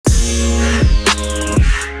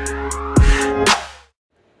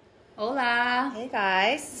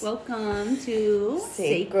guys. Welcome to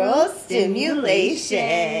Sacral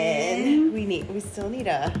Stimulation. We still need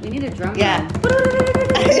a... We need a drum roll. Yeah.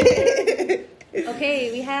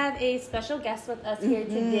 Okay, we have a special guest with us here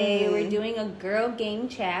today. We're doing a girl game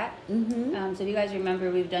chat. So if you guys remember,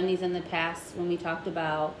 we've done these in the past when we talked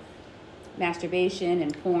about masturbation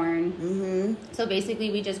and porn. So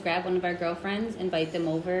basically, we just grab one of our girlfriends, invite them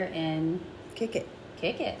over, and... Kick it.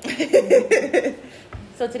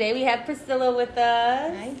 So today we have Priscilla with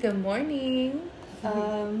us. Hi, good morning.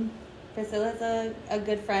 Priscilla's a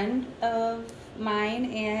good friend of mine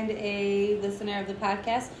and a listener of the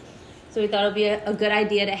podcast. So we thought it would be a good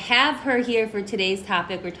idea to have her here for today's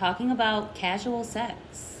topic. We're talking about casual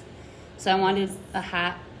sex. So I wanted a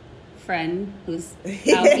hot friend who's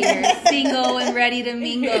out here single and ready to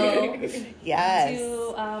mingle. Yes.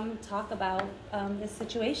 To talk about this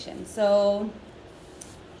situation. So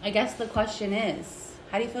I guess the question is,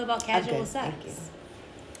 how do you feel about casual sex? Thank you.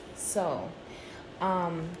 So,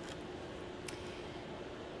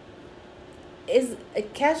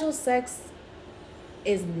 casual sex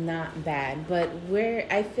is not bad, but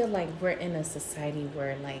I feel like we're in a society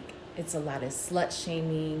where like it's a lot of slut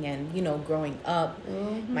shaming, and growing up,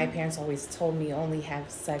 my parents always told me only have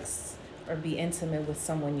sex or be intimate with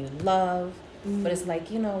someone you love. But it's like,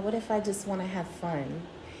 what if I just want to have fun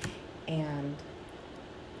and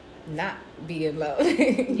not be in love,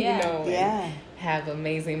 and have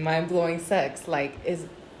amazing, mind-blowing sex? Like, is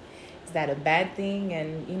that a bad thing?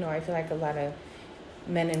 And, I feel like a lot of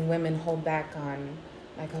men and women hold back on,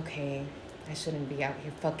 like, okay, I shouldn't be out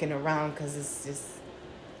here fucking around because it's just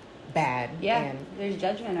bad. Yeah, and there's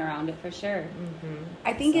judgment around it for sure.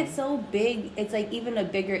 I think it's so big. It's like even a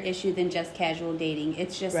bigger issue than just casual dating.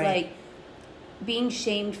 It's just like being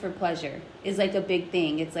shamed for pleasure is like a big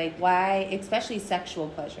thing. It's like, why, especially sexual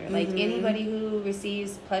pleasure. Like anybody who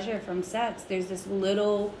receives pleasure from sex, there's this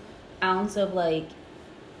little ounce of like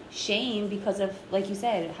shame because of, like you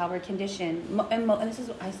said, how we're conditioned. And this is,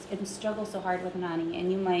 I struggle so hard with Nani,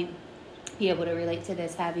 and you might be able to relate to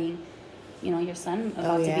this, having your son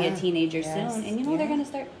about to be a teenager soon, and they're gonna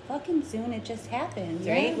start fucking soon. It just happens,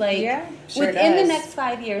 right? Like sure within does. the next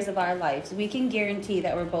 5 years of our lives, we can guarantee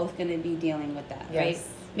that we're both gonna be dealing with that, right?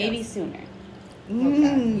 Maybe sooner.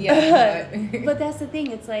 But that's the thing.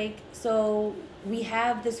 It's like, so we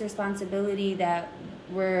have this responsibility that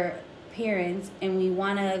we're parents, and we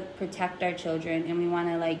want to protect our children, and we want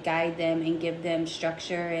to like guide them and give them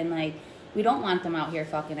structure, and like we don't want them out here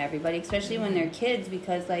fucking everybody, especially when they're kids,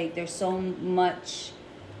 because like there's so much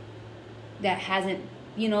that hasn't,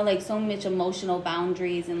 like so much emotional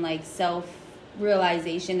boundaries and like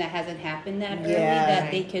self-realization that hasn't happened that early, that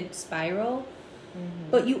they could spiral.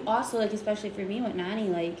 But you also, like, especially for me with Nani,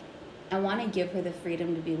 like, I want to give her the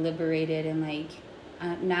freedom to be liberated and like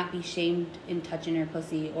not be shamed in touching her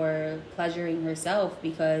pussy or pleasuring herself,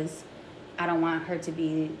 because I don't want her to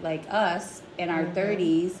be like us in our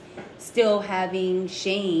 30s, still having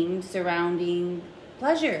shame surrounding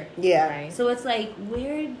pleasure. Yeah. So it's like,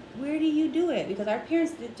 where do you do it? Because our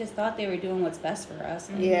parents just thought they were doing what's best for us.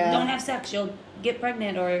 Like, don't have sex, you'll get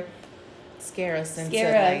pregnant, or scare us into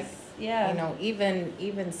us. Like,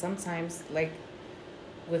 even sometimes like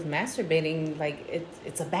with masturbating, like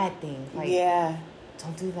it's a bad thing. Like,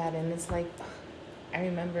 don't do that. And it's like, I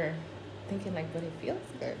remember thinking like, but it feels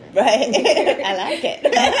good, right? I like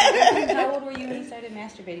it. How old were you when you started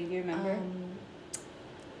masturbating? Do you remember?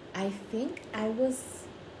 I think I was.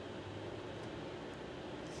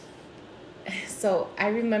 So I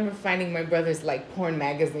remember finding my brother's like porn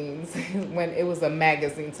magazines when it was a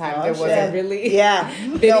magazine time. There wasn't really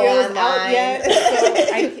videos out yet. So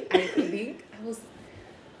I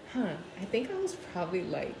think I was probably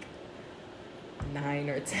like 9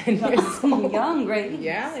 or 10 years old. Young, right?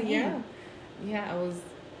 Yeah. I was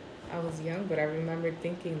young, but I remember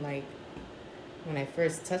thinking like, when I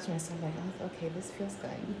first touched myself, like, oh, okay, this feels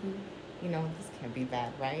good. This can't be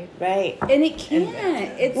bad, right? Right. And it can't.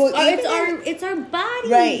 It's our body.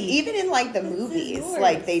 Right. Even in like the movies,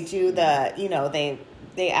 like they do the,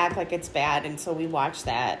 they act like it's bad, and so we watch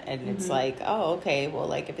that, and it's like, oh, okay, well,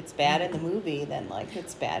 like if it's bad in the movie, then like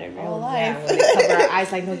it's bad in real life. Yeah, when they cover our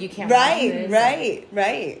eyes, like, no, you can't.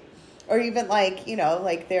 Right. Or even like,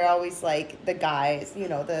 like they're always like the guys,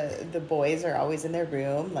 the boys are always in their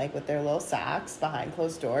room, like with their little socks behind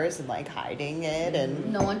closed doors and like hiding it,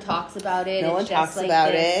 and no one talks about it. No one talks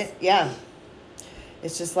about it. Yeah.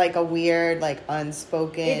 It's just like a weird, like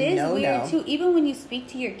unspoken It is no-no. weird too. Even when you speak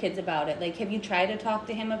to your kids about it, like, have you tried to talk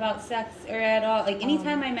to him about sex or at all? Like,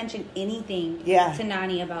 anytime I mention anything to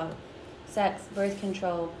Nani about sex, birth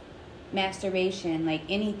control, masturbation, like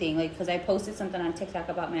anything, like, because I posted something on TikTok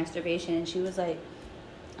about masturbation, and she was like,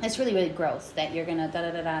 it's really, really gross that you're gonna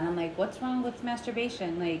da-da-da-da. And I'm like, what's wrong with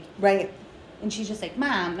masturbation? Like, Right. and she's just like,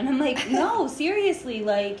 Mom. And I'm like, no, seriously,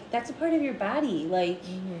 like, that's a part of your body. Like,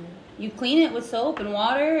 you clean it with soap and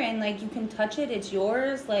water, and, like, you can touch it. It's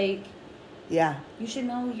yours. Like, Yeah. you should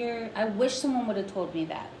know I wish someone would have told me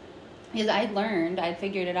that. Because I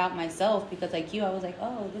figured it out myself, because like you, I was like,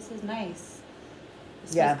 oh, this is nice.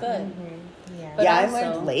 This Yeah. feels good. Yeah. But yeah, I also-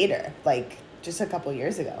 learned later, like just a couple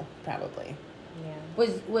years ago, probably. Yeah.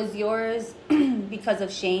 Was yours because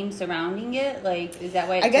of shame surrounding it? Like, is that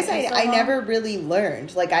why it I guess took you so I long? never really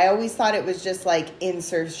learned. Like, I always thought it was just like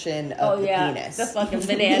insertion of the penis. The fucking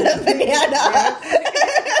banana. The banana.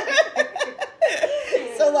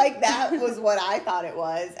 So, like, that was what I thought it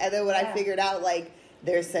was. And then when I Yeah. figured out, like,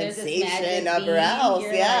 there's There's this sensation magic somewhere beam, else.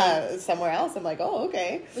 you're Yeah, somewhere else. I'm like, oh,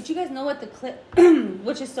 okay. But you guys know what the clip,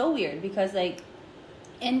 which is so weird, because like,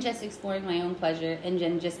 in just exploring my own pleasure, and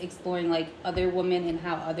then just exploring like other women and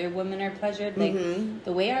how other women are pleasured, like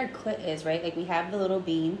the way our clit is, right? Like, we have the little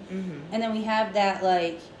beam, and then we have that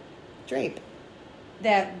like Drape.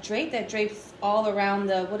 that drapes all around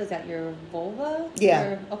the, what is that, your vulva?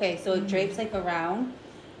 Yeah. Okay, so it drapes like around.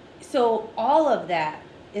 So all of that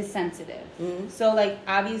is sensitive. So like,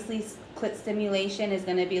 obviously clit stimulation is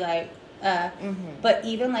going to be like, but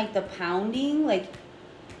even like the pounding, like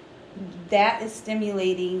that is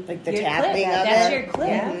stimulating Like the your tapping clit. of That's it. your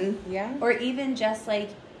clit. Yeah. Yeah. Or even just like,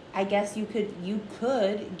 I guess you could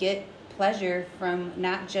get pleasure from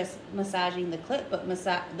not just massaging the clit, but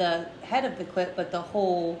the head of the clit, but the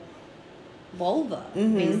whole vulva,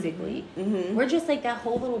 basically. We're just like, that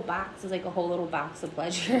whole little box is like a whole little box of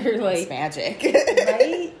pleasure. Like, It's magic.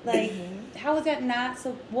 right? Like, how is that not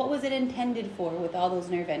so? What was it intended for with all those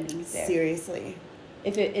nerve endings there? Seriously.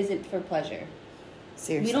 If it isn't for pleasure.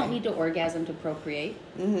 Seriously. We don't need to orgasm to procreate.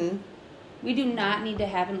 Mm-hmm. We do not need to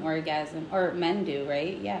have an orgasm, or men do,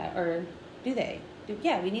 right? Yeah, or do they?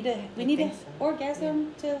 Yeah, we need to think so.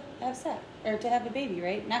 orgasm to have sex, or to have a baby,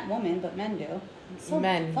 right? Not women, but men do. So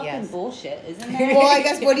Men, fucking yes. bullshit, isn't that? Well, I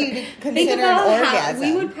guess, what do you Think consider about an how orgasm?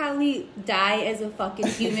 we would probably die as a fucking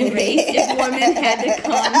human race if women had to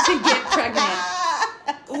come to get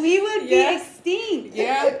pregnant. We would be Yes. extinct.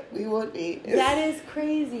 Yeah, we would be. That is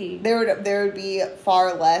crazy. There would be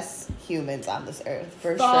far less humans on this earth,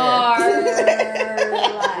 for Far sure.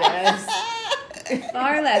 less.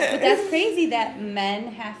 Far less. But that's crazy that men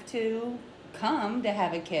have to come to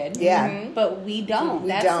have a kid. Yeah. But we don't. We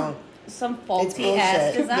That's don't. some It's faulty ass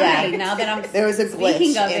bullshit. design. Yeah. Now that I'm There was a glitch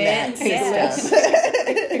speaking of in it, that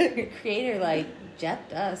system. Creator like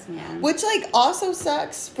jepped us, man. Which, like, also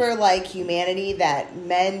sucks for, like, humanity that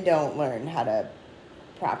men don't learn how to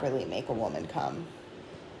properly make a woman come.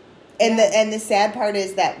 And the sad part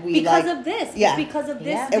is that we because like, of this. yeah. It's because of this.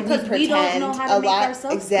 Yeah. And we Because we don't know pretend how to a make lot-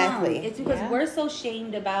 ourselves exactly. come. It's because Yeah. we're so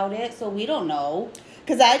shamed about it, so we don't know.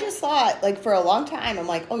 because I just thought, like, for a long time, I'm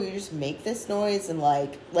like, oh, you just make this noise, and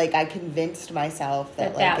like I convinced myself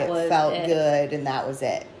that like That was it felt it. good, and that was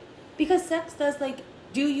it. Because sex does, like,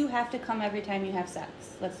 do you have to come every time you have sex?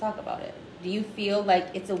 Let's talk about it. Do you feel like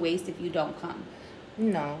it's a waste if you don't come?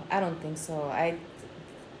 No, I don't think so. I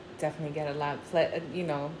definitely get a lot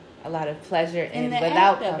of pleasure In in the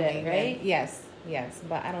without act of it, coming. right? And yes,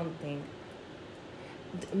 but I don't think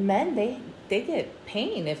men they get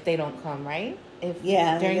pain if they don't come, right? If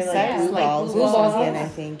Yeah, during they get, sex, blue like balls blue or balls, something, yeah. I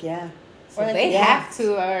think, yeah. So Or like they they have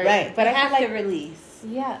to, or Right. But I have feel to like release.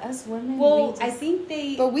 yeah, us women. Well, we just, I think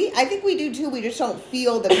I think we do too. We just don't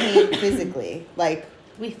feel the pain physically. Like,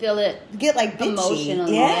 we feel it. get like bitchy.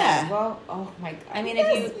 Emotionally, Yeah. well, oh my god. I mean, if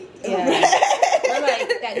you, yeah, or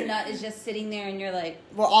like that nut is just sitting there, and you're like,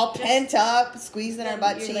 We're all pent up, squeezing our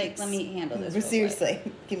butt you're cheeks. like, let me handle this. But real quick. seriously,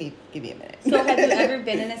 give me a minute. So have you ever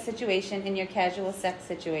been in a situation, in your casual sex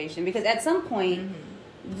situation? Because at some point,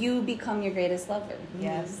 you become your greatest lover.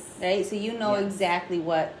 Yes. Right? So you know Yes. exactly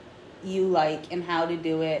what you like and how to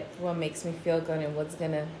do it. What makes me feel good and what's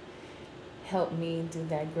gonna help me do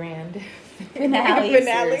that grand Finale.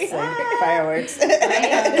 finale. Seriously. Fireworks.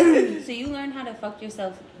 Right? So you learn how to fuck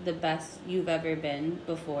yourself the best you've ever been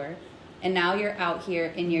before. And now you're out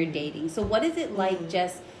here and you're dating. So what is it like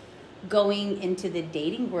just going into the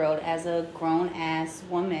dating world as a grown-ass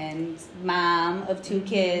woman, mom of 2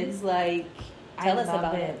 kids? Like, tell us love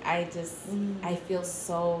about it. I just, I feel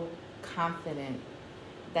so confident.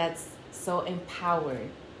 That's so empowered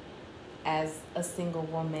as a single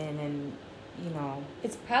woman, and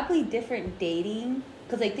It's probably different dating.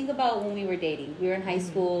 Because, like, think about when we were dating. We were in high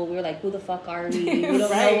school. We were like, who the fuck are we? We don't know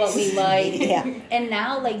Right. what we like. Yeah. And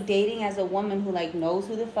now, like, dating as a woman who, like, knows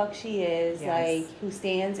who the fuck she is, Yes. like, who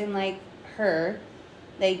stands in, like, her,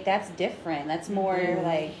 like, that's different. That's more,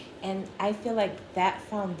 like, And I feel like that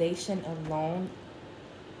foundation alone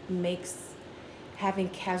makes having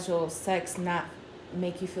casual sex not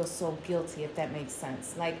make you feel so guilty, if that makes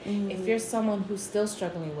sense. Like, if you're someone who's still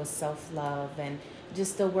struggling with self-love and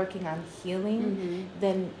just still working on healing,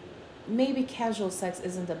 then maybe casual sex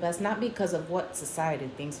isn't the best. Not because of what society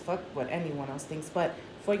thinks, fuck what anyone else thinks, but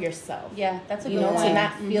for yourself. Yeah, that's a good point. To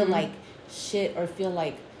not feel Mm-hmm. like shit or feel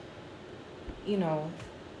like,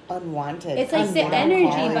 unwanted. It's like the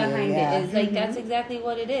energy behind yeah. it is like that's exactly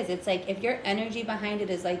what it is. It's like if your energy behind it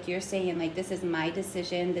is like you're saying like this is my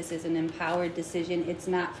decision, this is an empowered decision. It's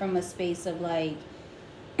not from a space of like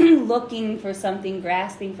looking for something,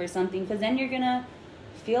 grasping for something, because then you're gonna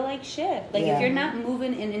feel like shit. Like if you're not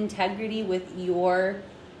moving in integrity with your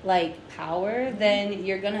like power, then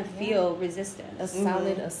you're gonna feel resistance.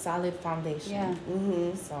 A solid foundation. Yeah.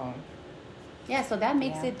 So. Yeah, so that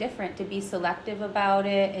makes it different to be selective about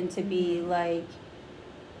it and to be like,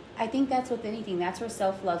 I think that's with anything. That's where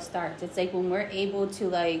self-love starts. It's like when we're able to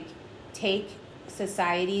like take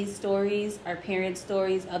society's stories, our parents'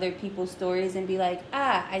 stories, other people's stories and be like,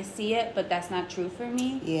 I see it, but that's not true for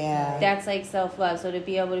me. Yeah. That's like self-love. So to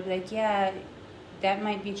be able to be like, yeah, that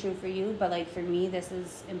might be true for you, but like for me, this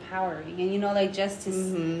is empowering. And like just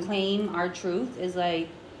to claim our truth is like,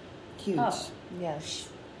 huge. Oh, Yes.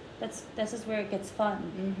 This is where it gets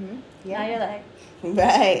fun. Yeah. Now you're like,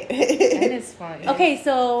 right. And it's fun. okay,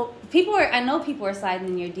 so I know people are sliding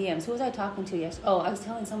in your DMs. Who was I talking to yesterday? Oh, I was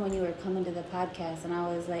telling someone you were coming to the podcast, and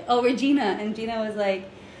I was like, oh, Regina. And Gina was like,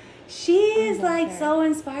 she is like so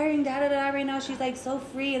inspiring, da da da right now. She's like so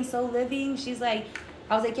free and so living. She's like,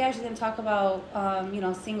 I was like, yeah, she's going to talk about,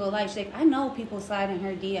 single life. She's like, I know people slide in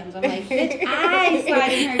her DMs. I'm like, bitch, I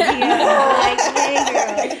slide in her DMs. Like,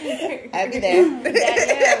 hey, girl. I'll be there.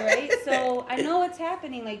 Yeah, right? So I know it's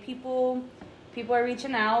happening. Like, people are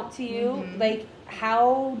reaching out to you. Like,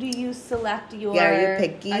 how do you select your... Yeah, are you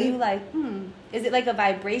picky? Are you like, is it like a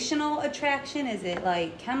vibrational attraction? Is it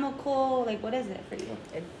like chemical? Like, what is it for you?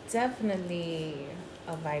 It's definitely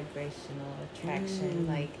a vibrational attraction.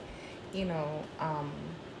 Like,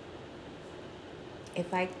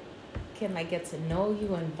 if I can like get to know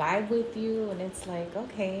you and vibe with you, and it's like,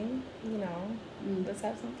 okay, let's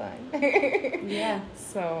have some fun. Yeah.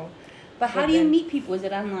 So, but how do you meet people? Is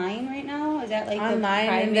it online right now? Is that like online,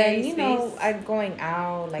 the and then space? I'm going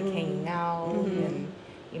out, like hanging out, and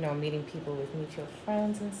meeting people with mutual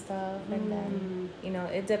friends and stuff, and then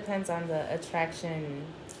it depends on the attraction.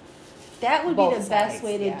 That would be the best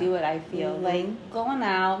way to yeah. do it, I feel. Like, going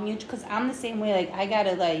out, because I'm the same way. Like, I got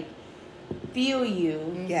to, like, feel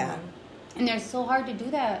you. Yeah. And they're so hard to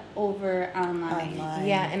do that over online.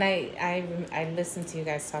 Yeah, and I listened to you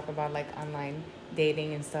guys talk about, like, online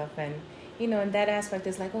dating and stuff. And, in that aspect,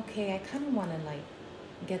 it's like, okay, I kind of want to, like,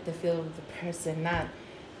 get the feel of the person, not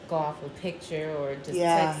go off a picture or just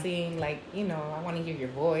texting. Like, I want to hear your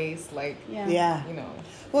voice. Like, yeah.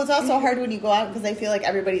 Well, it's also hard when you go out because I feel like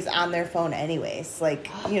everybody's on their phone anyways. Like,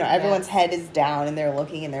 everyone's head is down and they're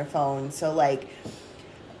looking in their phone. So, like,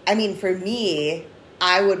 I mean, for me,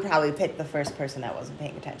 I would probably pick the first person that wasn't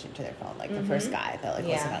paying attention to their phone. Like, the first guy that, like,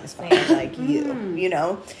 wasn't on his phone. Like,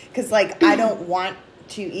 you. Because, like, I don't want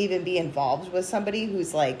to even be involved with somebody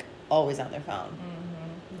who's, like, always on their phone.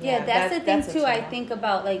 Yeah, that's the thing, too, I think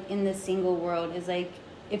about, like, in the single world is, like,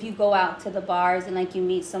 if you go out to the bars and, like, you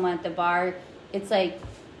meet someone at the bar, it's, like,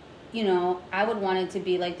 I would want it to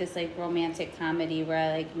be, like, this, like, romantic comedy where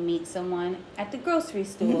I, like, meet someone at the grocery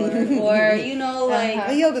store or, like...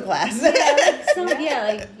 A yoga class.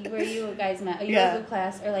 like, where you guys met. A yoga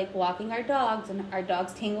class or, like, walking our dogs and our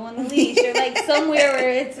dogs tangle on the leash or, like, somewhere where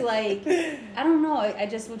it's, like... I don't know. I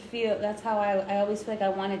just would feel... That's how I always feel like I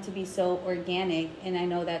want it to be so organic, and I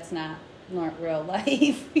know that's not real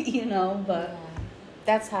life, but... Yeah.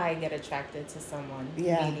 That's how I get attracted to someone,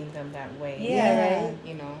 meeting them that way. Yeah, right.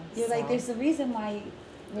 You're so. like, there's a reason why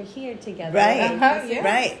we're here together. Right,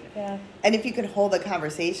 right. Yeah. And if you could hold a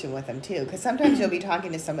conversation with them, too. Because sometimes you'll be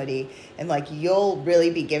talking to somebody and, like, you'll really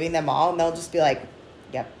be giving them all, and they'll just be like,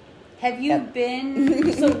 yep. Have you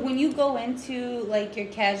been... So when you go into, like, your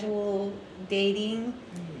casual dating...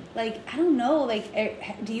 Like, I don't know, like,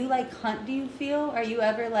 do you, like, hunt, do you feel? Are you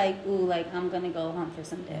ever, like, ooh, like, I'm going to go hunt for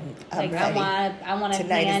some dick? Like, I want to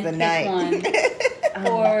Tonight is the night. One.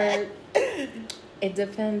 Or... It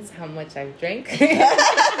depends how much I've drank. She's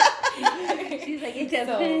like, it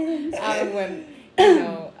depends.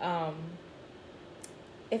 So,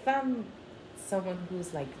 if I'm someone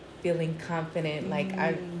who's, like, feeling confident, like,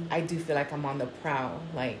 I do feel like I'm on the prowl.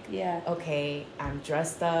 Like, okay, I'm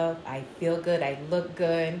dressed up, I feel good, I look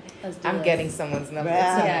good, I'm getting someone's number.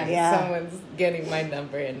 Someone's getting my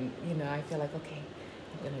number, and, I feel like, okay,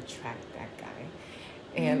 I'm gonna attract that guy.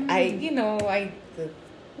 And the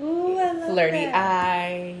Ooh, I love flirty that.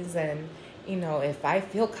 eyes, and if I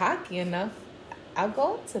feel cocky enough, I'll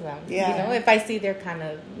go up to them. Yeah. If I see they're kind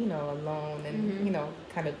of alone, and Mhm.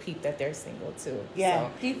 kind of peep that they're single too. Yeah.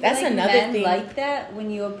 So Do you feel that's like another men thing. like that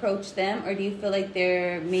when you approach them, or do you feel like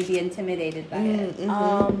they're maybe intimidated by it?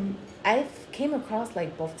 Mm-hmm. I've came across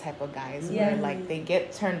like both type of guys Yeah. where like they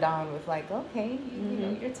get turned on with like, okay,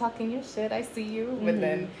 you're talking your shit, I see you, but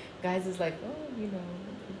then guys is like, oh,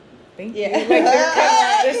 thank you. Yeah. Like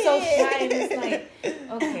they're so shy, and it's like,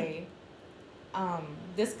 okay,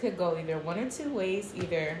 this could go either one or two ways.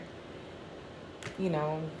 Either,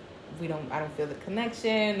 I don't feel the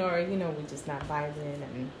connection, or we're just not vibing,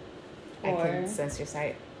 and I can sense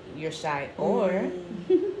you're shy, or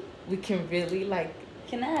we can really like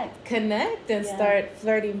connect and start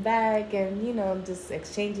flirting back, and just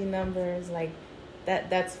exchanging numbers like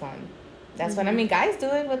that's fun. That's fun. I mean, guys do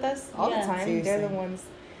it with us all the time. Seriously. They're the ones.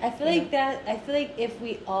 I feel like if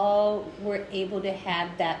we all were able to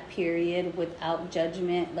have that period without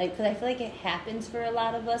judgment, like, because I feel like it happens for a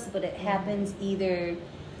lot of us, but it happens either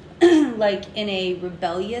like in a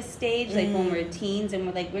rebellious stage, like when we're teens and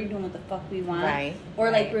we're doing what the fuck we want, Right. or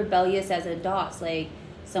Right. like rebellious as adults, like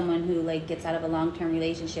someone who like gets out of a long-term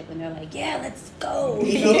relationship and they're like, yeah, let's go. So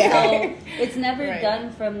it's never Right. done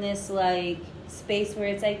from this like space where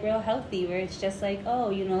it's like real healthy, where it's just like, oh,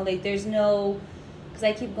 like there's no, because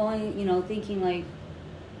I keep going, thinking like,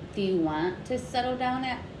 do you want to settle down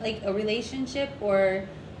at like a relationship, or,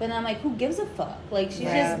 but then I'm like, who gives a fuck? Like, she's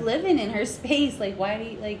just living in her space. Like, why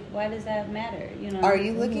does that matter? Are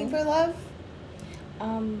you looking for love?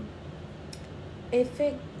 If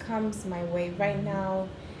it comes my way right now,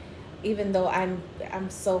 even though I'm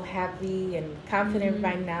so happy and confident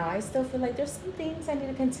right now, I still feel like there's some things I need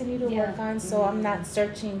to continue to work on. So I'm not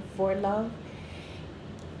searching for love.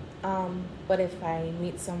 But if I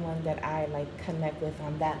meet someone that I like connect with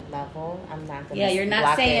on that level, I'm not gonna. Yeah, you're not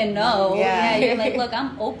block saying it. no. Yeah. You're like, look,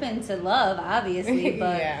 I'm open to love, obviously,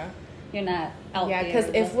 but yeah. you're not out there. Yeah,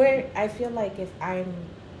 because I feel like if I'm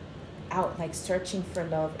out like searching for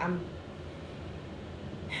love,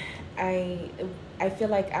 I feel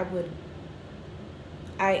like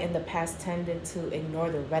I in the past tended to ignore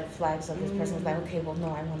the red flags of this person. It's like, okay, well, no,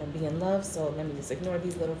 I want to be in love, so let me just ignore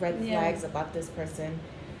these little red flags about this person.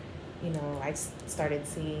 I started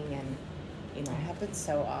seeing, and It happens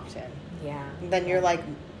so often. yeah. And then you're like,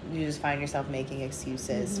 you just find yourself making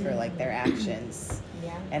excuses for like their actions.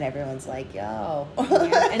 Yeah. And everyone's like, yo.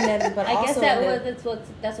 Yeah. And then, but I also guess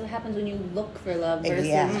that's what happens when you look for love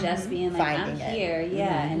versus just being like, Finding I'm it. here,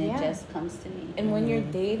 and Yeah. it just comes to me. And when you're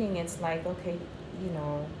dating, it's like, okay,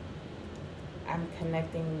 I'm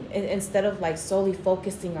connecting, instead of like solely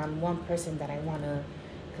focusing on one person that I want to,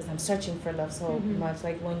 because I'm searching for love so much.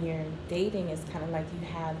 Like when you're dating, it's kind of like you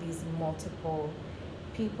have these multiple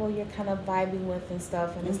people you're kind of vibing with and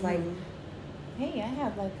stuff. And it's like, hey, I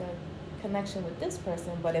have like a connection with this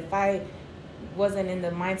person. But if I wasn't in the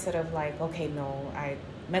mindset of like, okay, no, I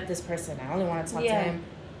met this person, I only want to talk to him,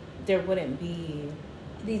 there wouldn't be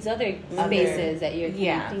these other spaces that you're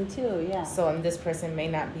connecting to, So, and this person may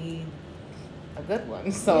not be a good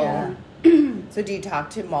one. So, So do you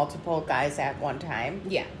talk to multiple guys at one time?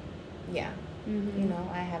 yeah.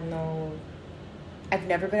 I've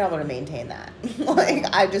never been able to maintain that. Like,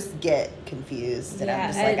 I just get confused, and I'm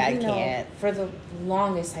just like, I can't. For the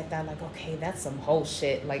longest, I thought like, okay, that's some whole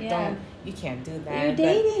shit. Like, you can't do that. You're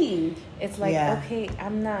dating. But it's like, okay,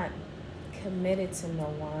 I'm not committed to no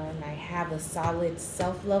one. I have a solid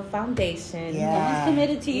self-love foundation. Yeah. No one's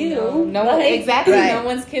committed to you. No, Like, exactly. Right. No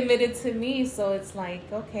one's committed to me. So it's like,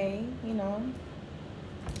 okay,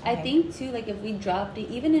 I think too, like if we dropped it,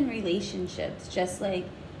 even in relationships, just like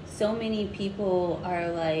so many people are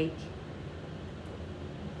like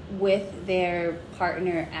with their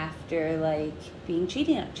partner after like being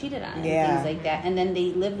cheated on and things like that, and then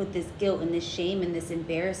they live with this guilt and this shame and this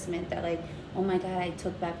embarrassment that like, oh my god, I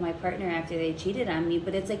took back my partner after they cheated on me.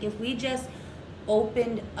 But it's like if we just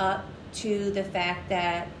opened up to the fact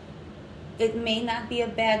that it may not be a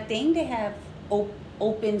bad thing to have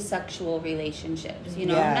open sexual relationships,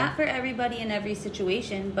 not for everybody in every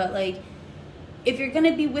situation, but like if you're going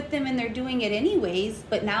to be with them and they're doing it anyways,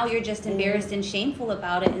 but now you're just embarrassed and shameful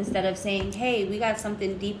about it, instead of saying, hey, we got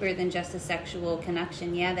something deeper than just a sexual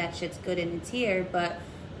connection. Yeah, that shit's good and it's here, but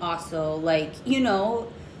also like,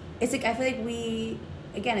 it's like I feel like we,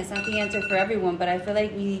 again, it's not the answer for everyone, but I feel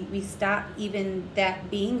like we stop even that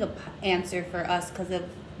being a answer for us because of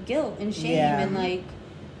guilt and shame and like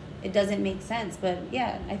it doesn't make sense. But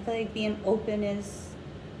yeah, I feel like being open it's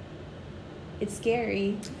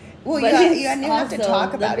scary. Well, But you it's have to also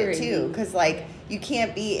talk about it liberating. too, because like you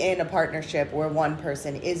can't be in a partnership where one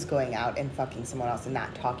person is going out and fucking someone else and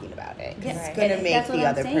not talking about it. 'Cause Yeah, it's gonna and make that's what the I'm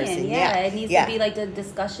other saying. person. Yeah, it needs yeah. to be like the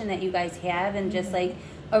discussion that you guys have, and just like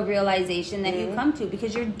a realization that you come to,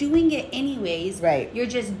 because you're doing it anyways. Right. You're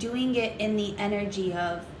just doing it in the energy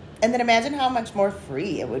of. And then imagine how much more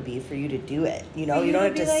free it would be for you to do it. You know, For you you don't to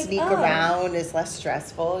have to be like, sneak oh. around. It's less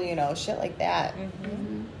stressful. You know, shit like that.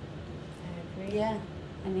 Mm-hmm. I agree. Yeah,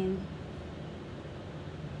 I mean.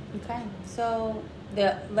 Okay, so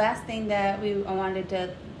the last thing that I wanted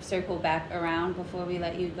to circle back around before we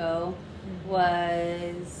let you go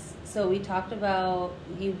was, so we talked about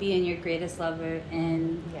you being your greatest lover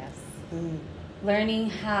and Yes. Mm. learning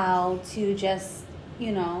how to just,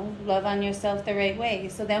 love on yourself the right way.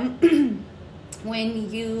 So then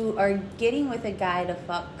when you are getting with a guy to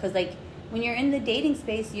fuck, because like when you're in the dating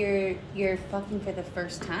space, you're fucking for the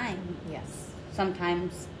first time, Yes.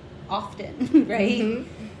 sometimes often, right? Mhm.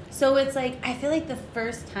 So it's like, I feel like the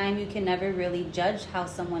first time you can never really judge how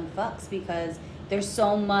someone fucks, because there's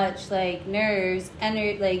so much like nerves and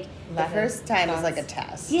like The first time is like a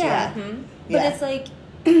test. Yeah. Mm-hmm. but Yeah. it's like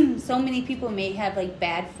so many people may have like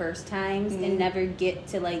bad first times and never get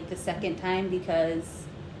to like the second time because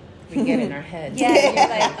We get in our head. you're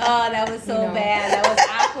like, oh, that was so You know. bad, that was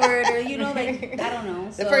awkward, or like I don't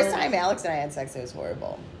know. The first time Alex and I had sex, it was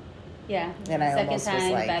horrible. yeah, And I second almost time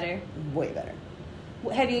was like, better. way better.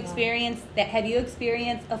 Have you experienced that? Have you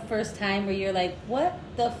experienced a first time where you're like, what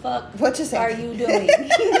the fuck What just are happened? you doing?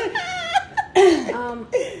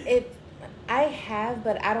 I have,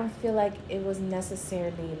 but I don't feel like it was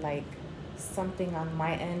necessarily like something on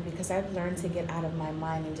my end, because I've learned to get out of my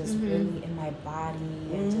mind and just really in my body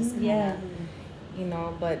and just kinda,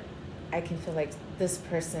 Yeah. but I can feel like this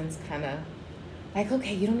person's kind of like,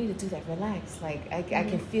 okay, you don't need to do that, relax. Like I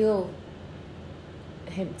can feel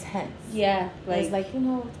him tense. Yeah, Like, it's like,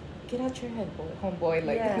 get out your head, homeboy.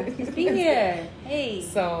 Like, yeah. Just be here. Hey.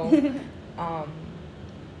 So,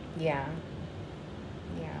 yeah,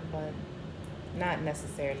 but not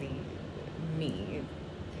necessarily me.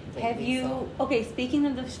 Have lately, you? so. Okay, speaking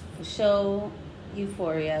of the show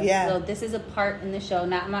Euphoria. Yeah. So this is a part in the show.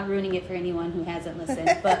 I'm not ruining it for anyone who hasn't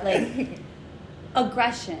listened, but like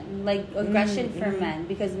aggression for men,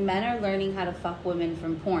 because men are learning how to fuck women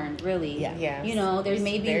from porn. Really. Yeah. Yes. There's It's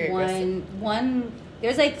maybe very aggressive. one.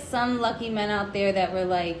 There's like some lucky men out there that were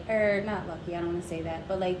like, or not lucky. I don't want to say that,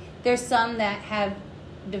 but like there's some that have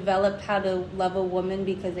developed how to love a woman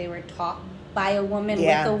because they were taught by a woman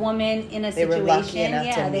Yeah. with a woman in a They situation. were lucky enough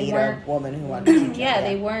yeah, to they meet a weren't. woman who wanted to keep Yeah, them.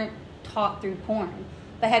 they weren't taught through porn.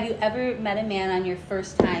 But have you ever met a man on your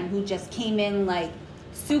first time who just came in like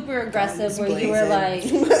super aggressive, Guns where you were like,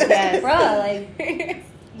 blazing. Yes. bruh, like,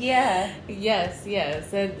 yeah. Yes,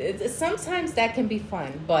 and sometimes that can be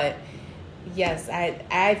fun, but yes,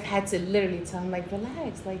 I've had to literally tell him, like,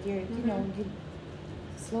 relax, like you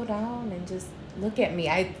slow down and just look at me.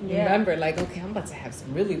 I Yeah. remember, like, okay, I'm about to have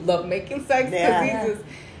some really love making sex. 'cause Yeah. he just,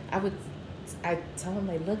 I tell him,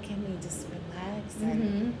 like, look at me, just relax,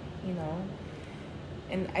 and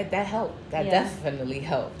and that helped. That Yeah. definitely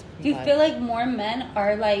helped. Do you But- feel like more men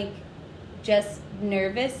are like just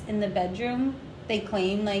nervous in the bedroom? They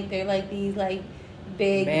claim like they're like these like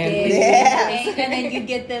big, Manly. big, Yes. big, and then you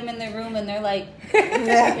get them in the room and they're like,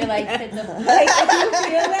 you're like, sit the like, do you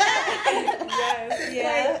feel that? Yes.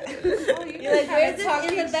 Yeah. Oh, You're like, kinda where's this in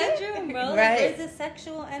talking the shit. bedroom, bro? Like, Right. where's this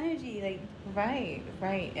sexual energy? Like,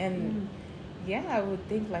 Right. And yeah, I would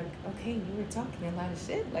think like, okay, you were talking a lot of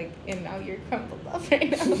shit, like, and now you're crumpled up right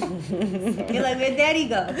now. you're like, where'd daddy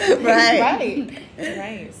go? Right.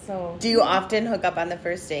 right. So, Do you often hook up on the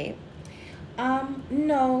first date?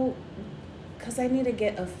 no, because I need to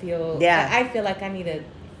get a feel. Yeah. I feel like I need to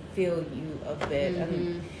feel you a bit.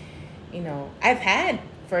 I've had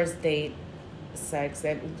first date sex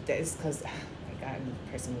that is because, oh my God,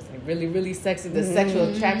 the person was like really, really sexy. The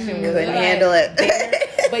sexual attraction was Couldn't like, handle it. there.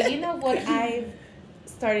 But you know what I've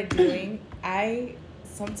started doing? I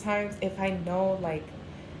sometimes, if I know, like,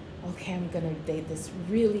 okay, I'm gonna date this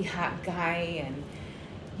really hot guy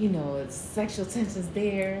and sexual tension's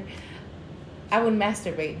there, I would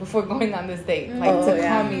masturbate before going on this date, like to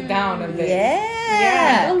calm me down a bit.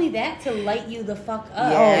 Yeah. Not only that, to light you the fuck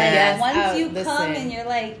up. Yeah. Like, Yes. once you Listen. come and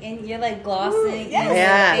you're like glossing yes. in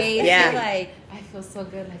Yeah. your face, Yeah. you're like, I feel so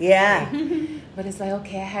good. Like, Yeah. okay. But it's like,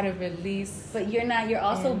 okay, I had to release. but you're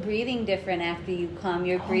also And- breathing different after you come.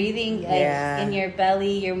 You're breathing like Yeah. in your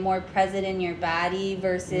belly. You're more present in your body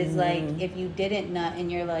versus like if you didn't nut and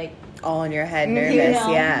you're like, All in your head, You nervous.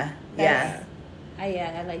 know, Yeah. Yeah. that's-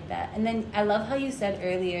 I like that. And then I love how you said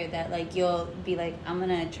earlier that, like, you'll be like, I'm going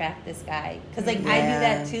to attract this guy. Because, like, I do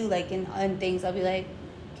that, too. Like, in things, I'll be like,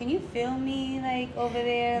 can you feel me, like, over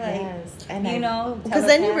there? Like, yes. And because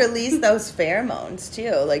then you release those pheromones,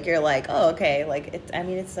 too. Like, you're like, oh, okay. Like,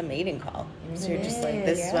 it's a mating call. So you're just like,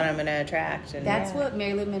 this is what I'm going to attract. And that's what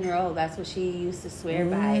Marilyn Monroe, that's what she used to swear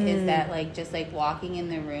by, is that, like, just, like, walking in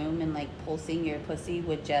the room and, like, pulsing your pussy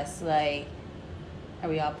would just, like, are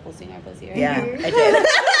we all pulsing our pussy right Yeah, now? I did.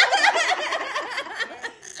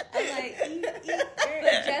 I'm like,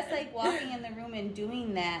 but just like walking in the room and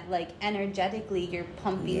doing that, like energetically, you're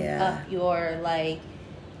pumping up your, like,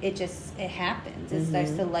 it happens. It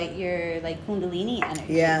starts to light your, like, Kundalini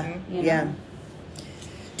energy. Yeah, you know?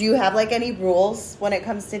 Do you have, like, any rules when it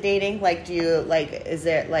comes to dating? Like, do you, like, is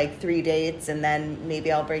there, like, 3 dates and then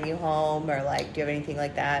maybe I'll bring you home? Or, like, do you have anything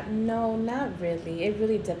like that? No, not really. It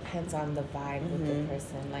really depends on the vibe with the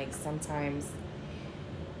person. Like, sometimes,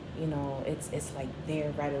 you know, it's like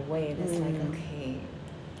there right away. And it's like, okay,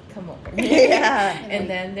 come over. Yeah. And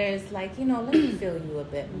then there's, like, you know, let me feel you a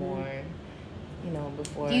bit more, you know,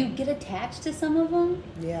 before. Do you get attached to some of them?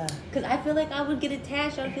 Yeah. Because I feel like I would get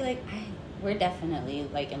attached. I would feel like, we're definitely,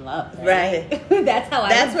 like, in love, right? That's how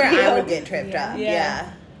That's where I would get tripped up.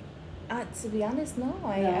 Yeah. To be honest, no.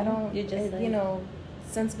 I don't. You're just like, you know,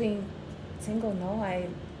 since being single, no. I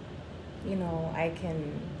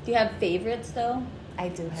can. Do you have favorites, though? I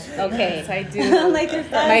do have favorites. Okay. I do. Like,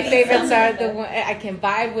 my favorites are the one I can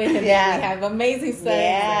vibe with, and then we have amazing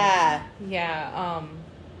sex. Yeah.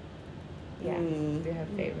 I do have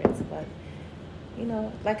favorites, but, you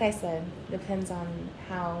know, like I said, depends on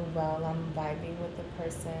how well I'm vibing with the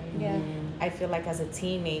person. Yeah. I feel like as a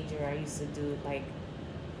teenager, I used to do, like,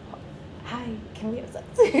 hi, can we have sex?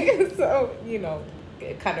 So, you know,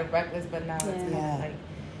 kind of reckless, but now it's kind of like,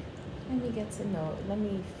 let me get to know, let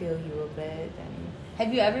me feel you a bit. And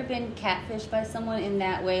have you ever been catfished by someone in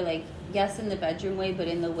that way? Like, yes, in the bedroom way, but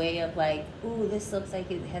in the way of, like, ooh, this looks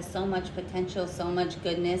like it has so much potential, so much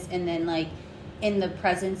goodness, and then, like, in the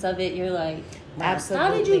presence of it, you're like, absolutely.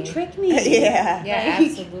 How did you trick me? Yeah, like,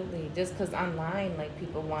 absolutely. Just because online, like,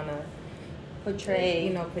 people want to portray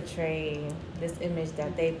this image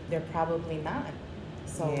that they're probably not.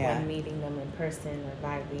 So when meeting them in person or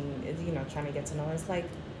vibing, you know, trying to get to know, it's like,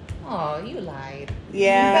 oh, you lied.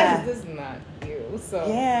 Yeah. This is not you. So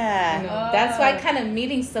you know, that's why kind of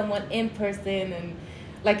meeting someone in person, and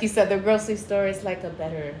like you said, the grocery store is like a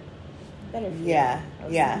better feeling.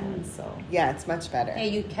 So it's much better. Yeah,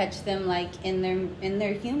 you catch them, like, in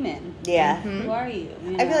their human. Yeah. Who are you?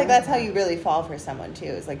 I feel like that's how you really fall for someone too.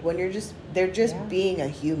 It's like when they're just being a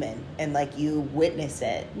human, and, like, you witness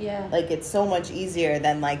it. Yeah. Like, it's so much easier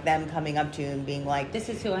than, like, them coming up to you and being like, this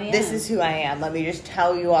is who I am. This is who I am. Let me just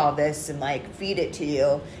tell you all this and, like, feed it to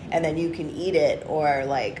you, and then you can eat it, or,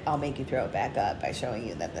 like, I'll make you throw it back up by showing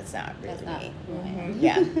you that that's not really me. Who I am.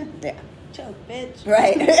 Yeah. Choke, bitch.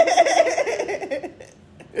 Right.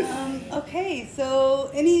 Okay, so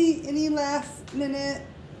any last minute?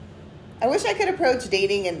 I wish I could approach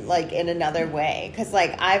dating in another way, because,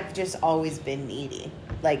 like, I've just always been needy.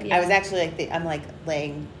 Like, I was actually, like, I'm, like,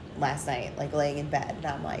 laying last night, like, laying in bed, and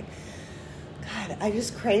I'm like, God, I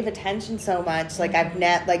just crave attention so much. Like,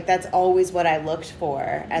 that's always what I looked for.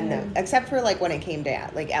 And except for, like, when it came to,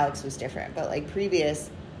 like, Alex was different, but, like, previous,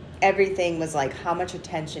 everything was like, how much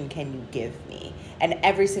attention can you give me? And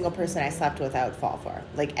every single person I slept with, I would fall for.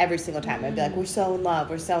 Like, every single time. I'd be like, we're so in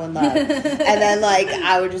love. And then, like,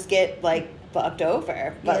 I would just get, like, fucked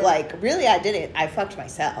over. But, like, really, I didn't. I fucked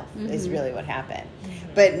myself is really what happened.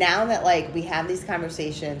 But now that, like, we have these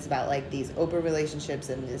conversations about, like, these open relationships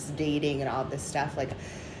and this dating and all this stuff, like,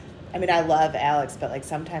 I mean, I love Alex, but, like,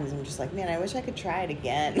 sometimes I'm just like, man, I wish I could try it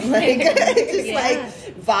again. Like, just, like,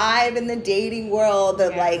 vibe in the dating world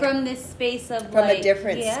of, like... From this space of, from like... a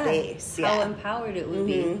different space. How empowered it would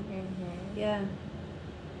be. Yeah.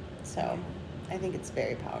 So, I think it's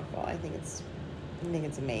very powerful. I think it's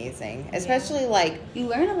amazing. Especially, like... You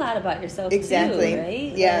learn a lot about yourself, exactly. too,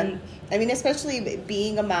 right? Yeah. Like, I mean, especially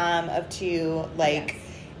being a mom of two, like... Yes.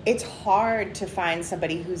 It's hard to find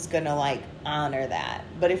somebody who's gonna, like, honor that.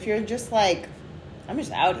 But if you're just like, I'm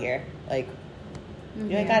just out here, like, you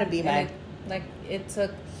ain't gotta be my... It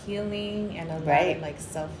took healing and a lot of, like,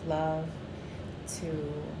 self-love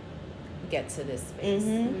to get to this space.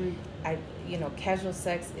 Casual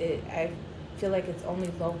sex, I feel like it's only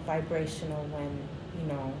low vibrational when, you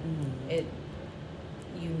know,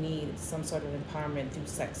 you need some sort of empowerment through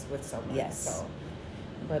sex with someone. Yes. So,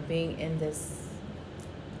 but being in this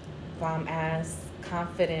bomb ass,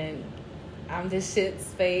 confident, I'm this shit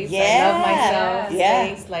space. I love myself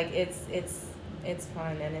space. Like, it's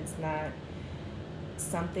fun, and it's not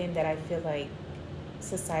something that I feel like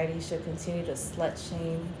society should continue to slut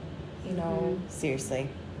shame, you know, Seriously.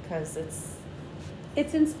 because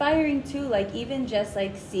It's inspiring too, like even just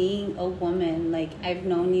like seeing a woman, like I've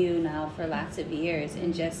known you now for lots of years,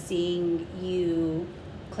 and just seeing you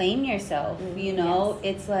claim yourself, you know,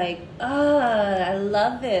 it's like, I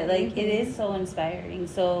love it. Like it is so inspiring.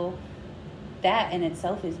 So that in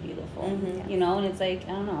itself is beautiful, you know, and it's like,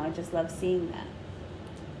 I don't know, I just love seeing that.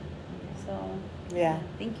 So Yeah.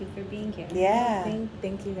 thank you for being here. Yeah.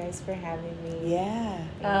 thank you guys for having me. Yeah.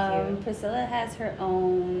 Thank you. Priscilla has her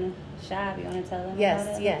own shop. You want to tell them about it? Yes, a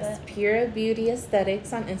little yes. bit? Pure Beauty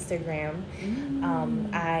Aesthetics on Instagram.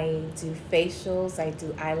 I do facials, I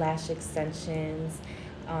do eyelash extensions,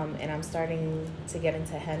 and I'm starting to get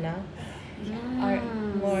into henna art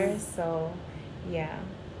more. So, yeah.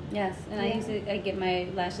 Yes, and I get my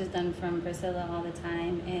lashes done from Priscilla all the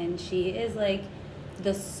time, and she is like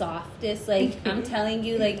the softest. Like I'm telling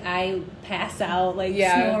you, like I pass out like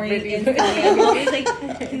snoring really. instantly. I'm always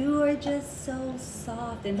like, you are just so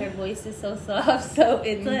soft, and her voice is so soft. So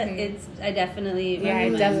it's I definitely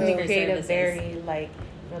recommend her create services. a very like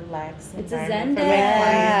relaxed It's a environment zen for my den.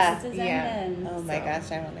 clients. It's a zen Yeah. den. Oh my So.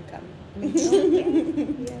 gosh, I want to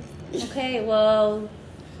come. Yes. Okay, well,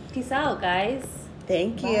 peace out, guys.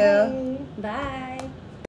 Thank you. Bye. Bye.